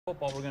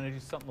Football, we're going to do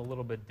something a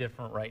little bit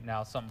different right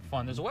now, something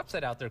fun. There's a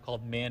website out there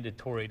called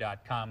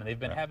mandatory.com, and they've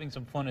been having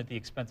some fun at the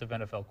expense of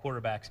NFL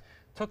quarterbacks.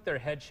 Took their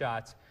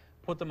headshots,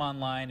 put them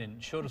online,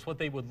 and showed us what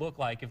they would look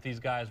like if these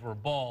guys were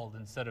bald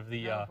instead of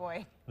the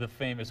the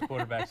famous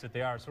quarterbacks that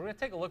they are. So we're going to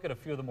take a look at a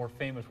few of the more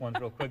famous ones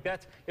real quick.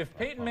 That's if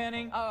Peyton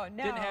Manning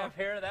didn't have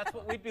hair, that's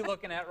what we'd be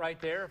looking at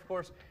right there. Of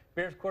course,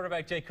 Bears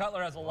quarterback Jay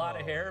Cutler has a lot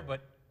of hair,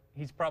 but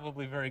he's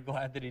probably very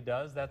glad that he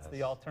does. That's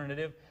the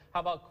alternative. How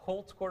about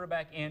Colts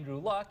quarterback Andrew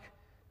Luck?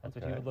 That's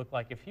what he would look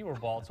like if he were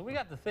bald. So we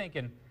got to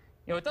thinking,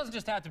 you know, it doesn't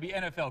just have to be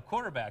NFL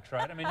quarterbacks,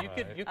 right? I mean, you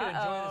could enjoy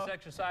this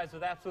exercise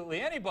with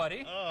absolutely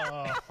anybody.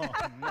 Oh,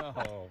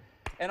 no.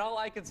 And all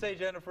I can say,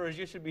 Jennifer, is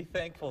you should be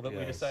thankful that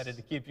we decided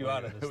to keep you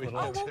out of this little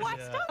well, why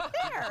stop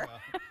there?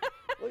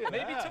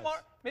 Maybe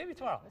tomorrow. Maybe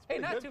tomorrow. Hey,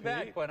 not too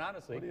bad, quite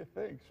honestly. What do you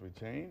think? Should we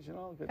change? You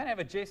know, kind of have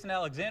a Jason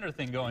Alexander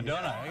thing going,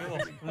 don't I?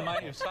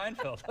 Remind you of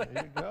Seinfeld.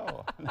 There you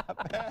go.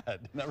 Not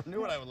bad. Never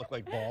knew what I would look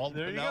like bald.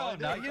 There you go.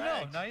 Now you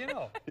know. Now you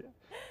know.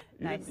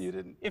 Nice. You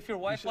didn't. If your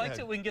wife likes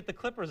it, we can get the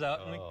clippers out.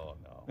 Oh,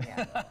 no.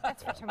 Yeah,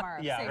 that's for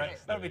tomorrow. Yeah, Save right.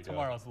 it. That'll be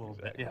tomorrow's a little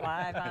bit. Yeah.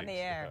 Live on the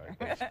air.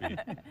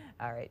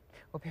 All right.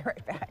 We'll be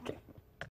right back.